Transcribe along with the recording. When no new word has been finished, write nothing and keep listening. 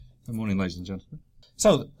Good morning, ladies and gentlemen.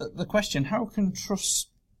 So, the question, how can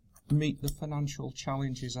trusts meet the financial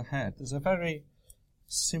challenges ahead? There's a very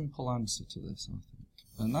simple answer to this, I think,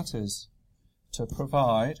 and that is to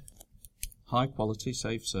provide high-quality,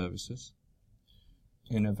 safe services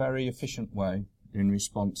in a very efficient way in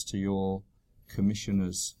response to your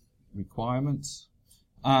commissioner's requirements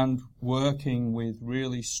and working with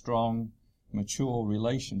really strong, mature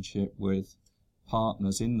relationship with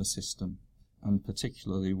partners in the system, and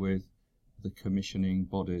particularly with the commissioning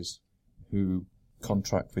bodies who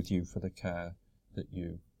contract with you for the care that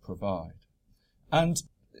you provide. And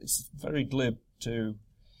it's very glib to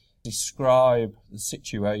describe the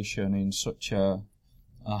situation in such a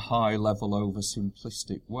high-level,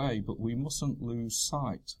 oversimplistic way, but we mustn't lose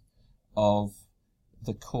sight of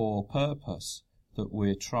the core purpose that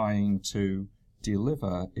we're trying to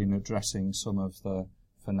deliver in addressing some of the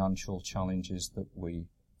financial challenges that we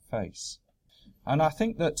face. And I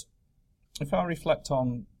think that if I reflect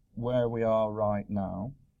on where we are right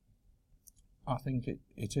now, I think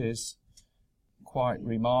it is quite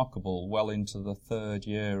remarkable, well into the third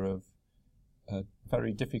year of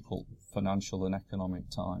very difficult financial and economic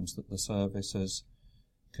times, that the service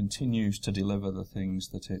continues to deliver the things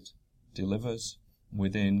that it delivers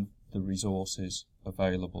within the resources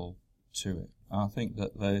available to it. I think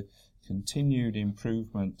that the continued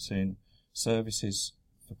improvements in services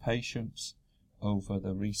for patients over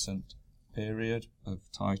the recent period of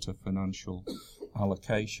tighter financial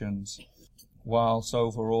allocations, whilst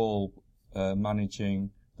overall managing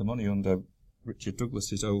the money under Richard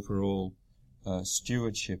Douglas's overall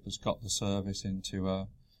stewardship, has got the service into a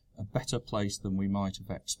better place than we might have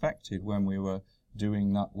expected when we were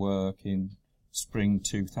doing that work in spring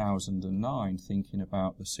 2009, thinking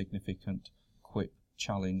about the significant QIP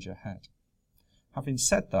challenge ahead. Having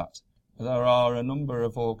said that, there are a number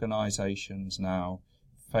of organisations now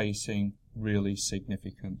facing really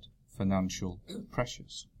significant financial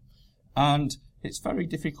pressures. And it's very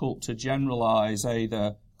difficult to generalise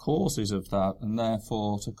the causes of that and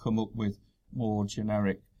therefore to come up with more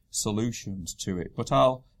generic solutions to it. But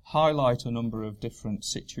I'll highlight a number of different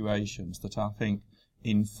situations that I think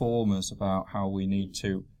inform us about how we need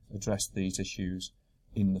to address these issues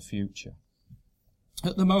in the future.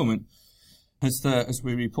 At the moment, as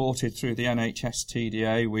we reported through the NHS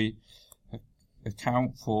TDA, we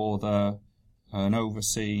account for and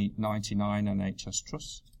oversee 99 NHS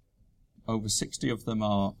trusts. Over 60 of them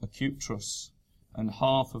are acute trusts, and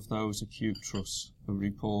half of those acute trusts are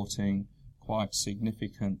reporting quite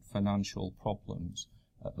significant financial problems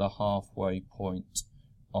at the halfway point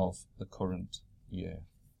of the current year.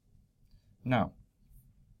 Now,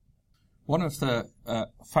 one of the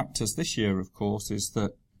factors this year, of course, is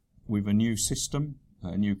that we've a new system,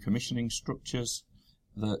 new commissioning structures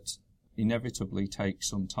that inevitably take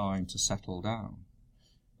some time to settle down.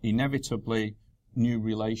 Inevitably, new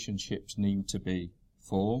relationships need to be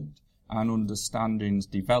formed and understandings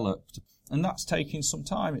developed, and that's taking some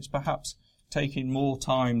time. It's perhaps taking more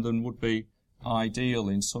time than would be ideal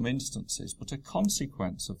in some instances, but a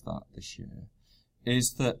consequence of that this year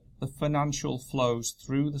is that the financial flows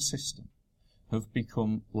through the system have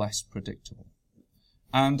become less predictable.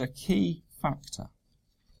 And a key factor,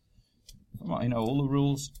 all the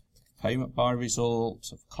rules, payment by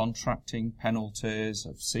result, of contracting penalties,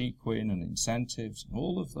 of sequin and incentives, and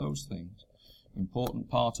all of those things, important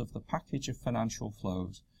part of the package of financial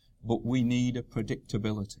flows, but we need a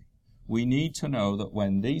predictability. We need to know that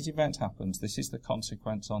when these events happen, this is the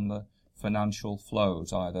consequence on the financial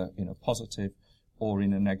flows, either in a positive or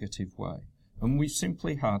in a negative way. And we've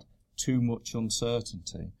simply had too much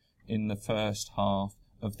uncertainty in the first half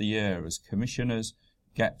of the year as commissioners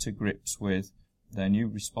get to grips with their new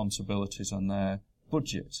responsibilities and their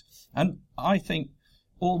budget. And I think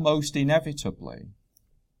almost inevitably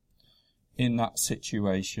in that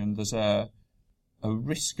situation there's a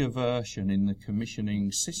risk aversion in the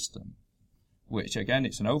commissioning system, which again,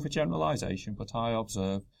 it's an overgeneralisation, but I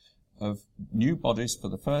observe of new bodies for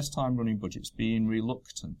the first time running budgets being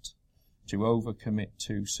reluctant to overcommit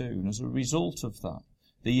too soon. As a result of that,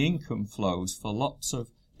 the income flows for lots of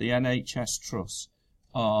the NHS trusts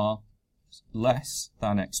are less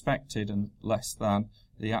than expected and less than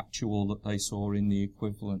the actual that they saw in the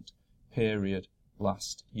equivalent period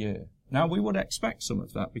last year. Now, we would expect some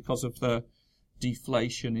of that because of the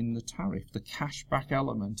deflation in the tariff, the cashback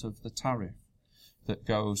element of the tariff that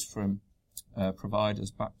goes from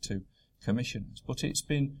providers back to commissioners. But it's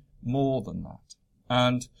been more than that.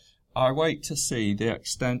 And I wait to see the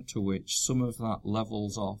extent to which some of that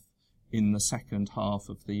levels off in the second half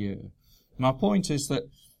of the year. My point is that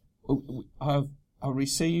I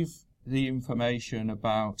receive the information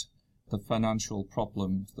about the financial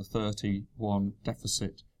problems, the 31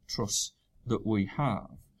 deficit trusts that we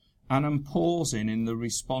have, and I'm pausing in the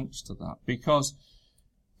response to that, because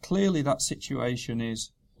clearly that situation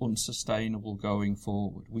is unsustainable going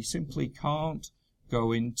forward. We simply can't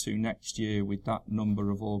go into next year with that number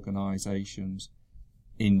of organisations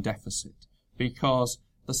in deficit, because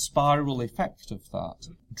the spiral effect of that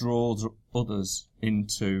draws others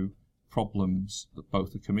into problems, that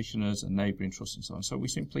both the commissioners and neighbouring trusts and so on. So we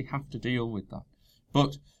simply have to deal with that.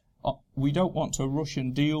 But we don't want to rush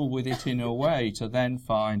and deal with it in a way to then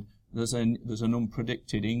find there's an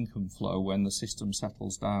unpredicted income flow when the system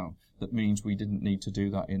settles down. That means we didn't need to do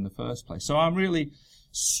that in the first place. So I'm really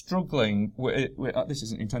struggling with this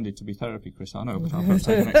isn't intended to be therapy, Chris, I know, but I'll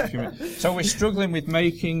take the next few minutes. So we're struggling with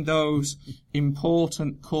making those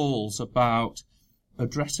important calls about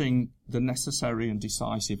addressing the necessary and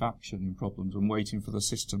decisive action in problems and waiting for the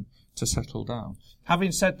system to settle down.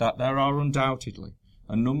 Having said that, there are undoubtedly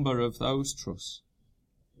a number of those trusts,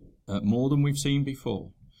 more than we've seen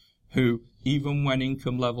before, who, even when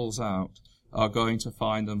income levels out, are going to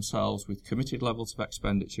find themselves with committed levels of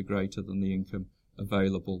expenditure greater than the income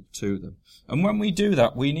available to them. And when we do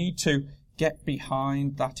that, we need to get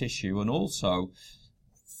behind that issue and also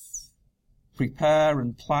prepare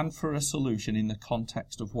and plan for a solution in the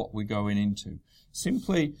context of what we're going into.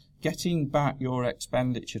 Simply getting back your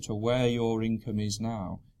expenditure to where your income is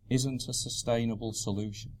now isn't a sustainable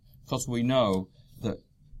solution, because we know that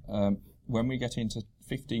when we get into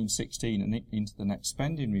 15, 16 and into the next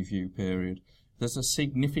spending review period, there's a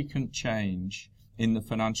significant change in the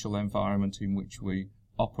financial environment in which we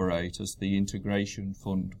operate as the integration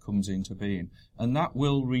fund comes into being. And that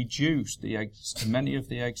will reduce many of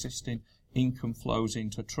the existing income flows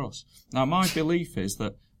into trust. Now, my belief is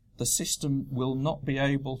that the system will not be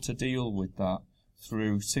able to deal with that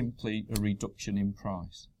through simply a reduction in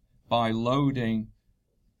price, by loading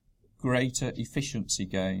greater efficiency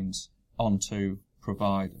gains onto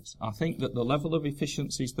providers. I think that the level of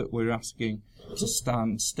efficiencies that we're asking to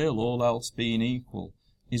stand still, all else being equal,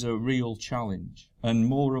 is a real challenge, and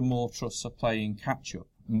more trusts are playing catch-up.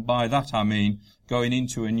 And by that I mean going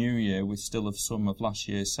into a new year with still of some of last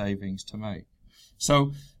year's savings to make.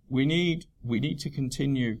 So we need to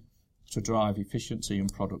continue to drive efficiency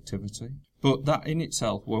and productivity, but that in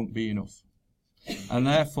itself won't be enough. And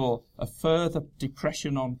therefore, a further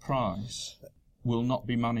depression on price will not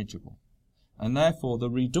be manageable. And therefore, the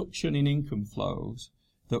reduction in income flows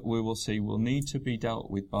that we will see will need to be dealt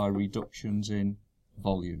with by reductions in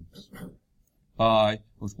volumes. By,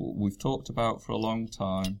 as we've talked about for a long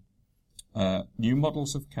time, new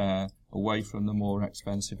models of care away from the more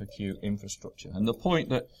expensive acute infrastructure. And the point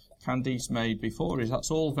that Candice made before is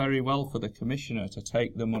that's all very well for the Commissioner to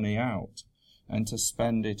take the money out and to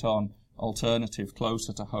spend it on alternative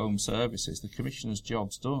closer to home services. The Commissioner's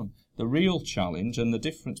job's done. The real challenge and the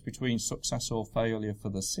difference between success or failure for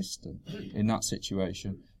the system in that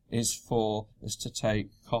situation is for us to take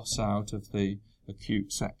costs out of the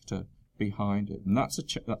acute sector behind it. And that's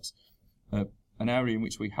an area in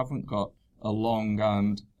which we haven't got a long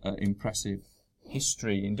and impressive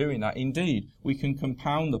history in doing that. Indeed, we can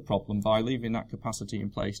compound the problem by leaving that capacity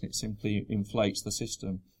in place, and it simply inflates the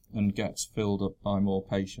system and gets filled up by more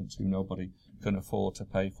patients who nobody can afford to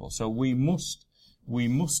pay for. So we must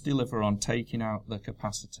deliver on taking out the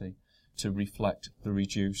capacity to reflect the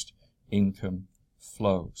reduced income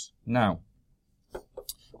flows. Now,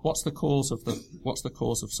 what's the cause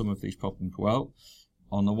of some of these problems? Well,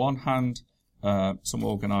 on the one hand, some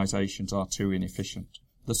organisations are too inefficient.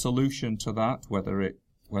 The solution to that, whether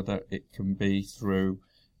it can be through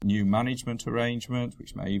new management arrangement,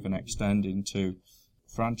 which may even extend into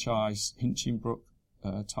franchise Hinchinbrook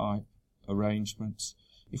type arrangements,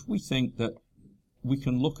 if we think that we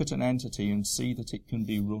can look at an entity and see that it can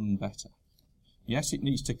be run better. Yes, it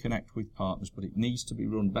needs to connect with partners, but it needs to be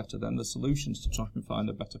run better. Then the solution is to try and find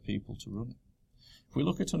the better people to run it. If we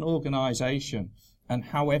look at an organisation and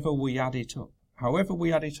however we add it up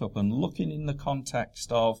and looking in the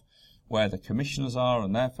context of where the commissioners are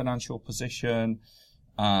and their financial position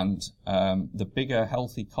and the bigger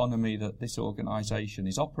health economy that this organisation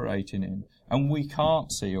is operating in, and we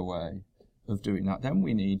can't see a way of doing that, then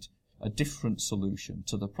we need a different solution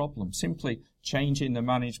to the problem. Simply changing the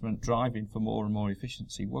management, driving for more and more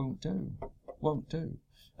efficiency won't do.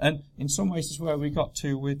 And in some ways it's where we got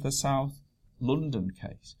to with the South London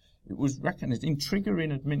case. It was recognised in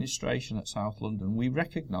triggering administration at South London. We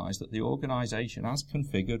recognised that the organisation, as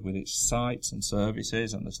configured with its sites and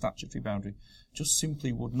services and the statutory boundary, just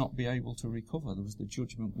simply would not be able to recover. There was the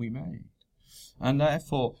judgment we made. And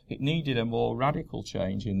therefore, it needed a more radical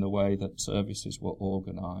change in the way that services were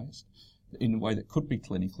organised, in a way that could be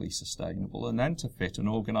clinically sustainable, and then to fit an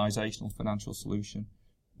organisational financial solution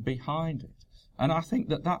behind it. And I think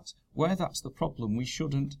that that's the problem. We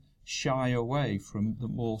shouldn't shy away from the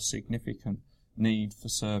more significant need for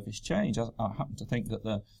service change. I happen to think that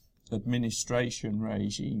the administration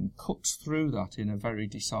regime cuts through that in a very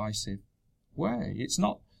decisive way. It's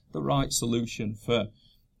not the right solution for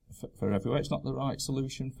everywhere. It's not the right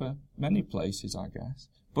solution for many places, I guess.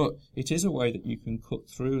 But it is a way that you can cut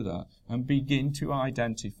through that and begin to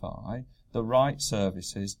identify the right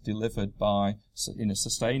services delivered in a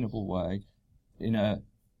sustainable way,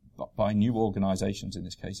 by new organisations in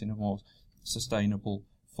this case, in a more sustainable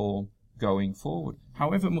form going forward.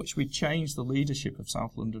 However much we changed the leadership of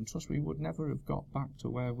South London Trust, we would never have got back to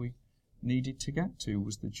where we needed to get to,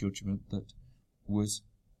 was the judgment that was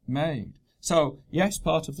made. So, yes,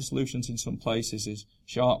 part of the solutions in some places is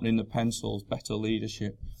sharpening the pencils, better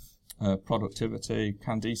leadership, productivity.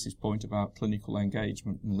 Candice's point about clinical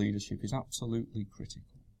engagement and leadership is absolutely critical.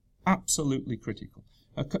 Absolutely critical.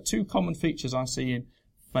 Two common features I see in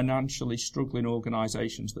financially struggling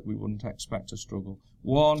organisations that we wouldn't expect to struggle.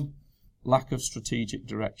 One, lack of strategic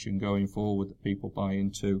direction going forward that people buy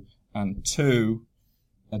into. And two,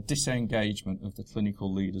 a disengagement of the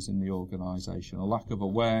clinical leaders in the organisation, a lack of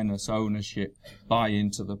awareness, ownership, buy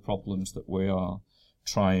into the problems that we are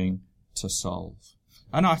trying to solve.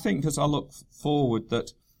 And I think as I look forward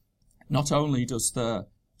that not only does the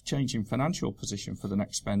change in financial position for the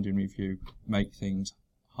next spending review make things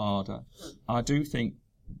harder, I do think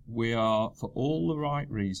we are, for all the right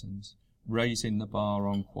reasons, raising the bar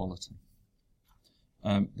on quality.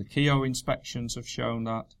 The KEO inspections have shown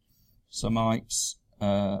that. Sir Mike's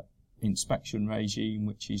inspection regime,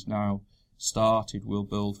 which he's now started, will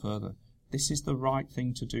build further. This is the right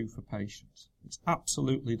thing to do for patients. It's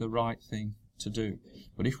absolutely the right thing to do.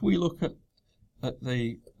 But if we look at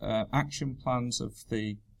the action plans of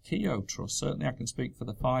the KEO Trust, certainly I can speak for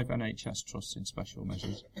the 5 NHS trusts in special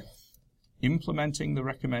measures, implementing the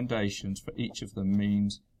recommendations for each of them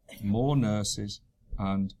means more nurses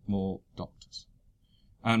and more doctors.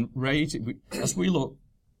 And as we look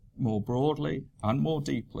more broadly and more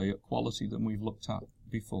deeply at quality than we've looked at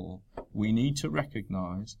before, we need to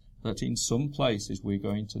recognise that in some places we're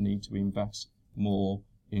going to need to invest more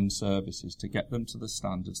in services to get them to the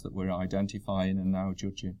standards that we're identifying and now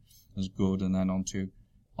judging as good and then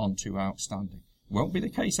onto outstanding. It won't be the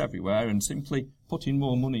case everywhere, and simply putting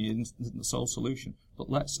more money in isn't the sole solution. But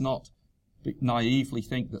let's not naively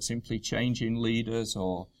think that simply changing leaders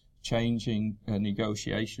or changing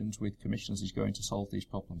negotiations with commissioners is going to solve these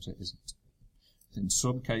problems. It isn't. In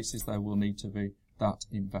some cases, there will need to be that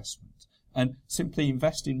investment. And simply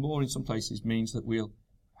investing more in some places means that we'll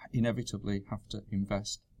inevitably have to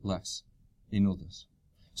invest less in others.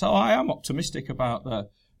 So I am optimistic about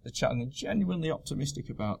the challenge, genuinely optimistic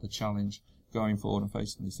about the challenge going forward and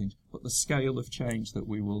facing these things. But the scale of change that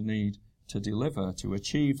we will need to deliver to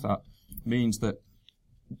achieve that means that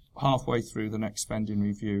halfway through the next spending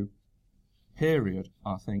review period,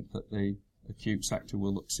 I think that the acute sector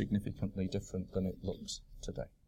will look significantly different than it looks today.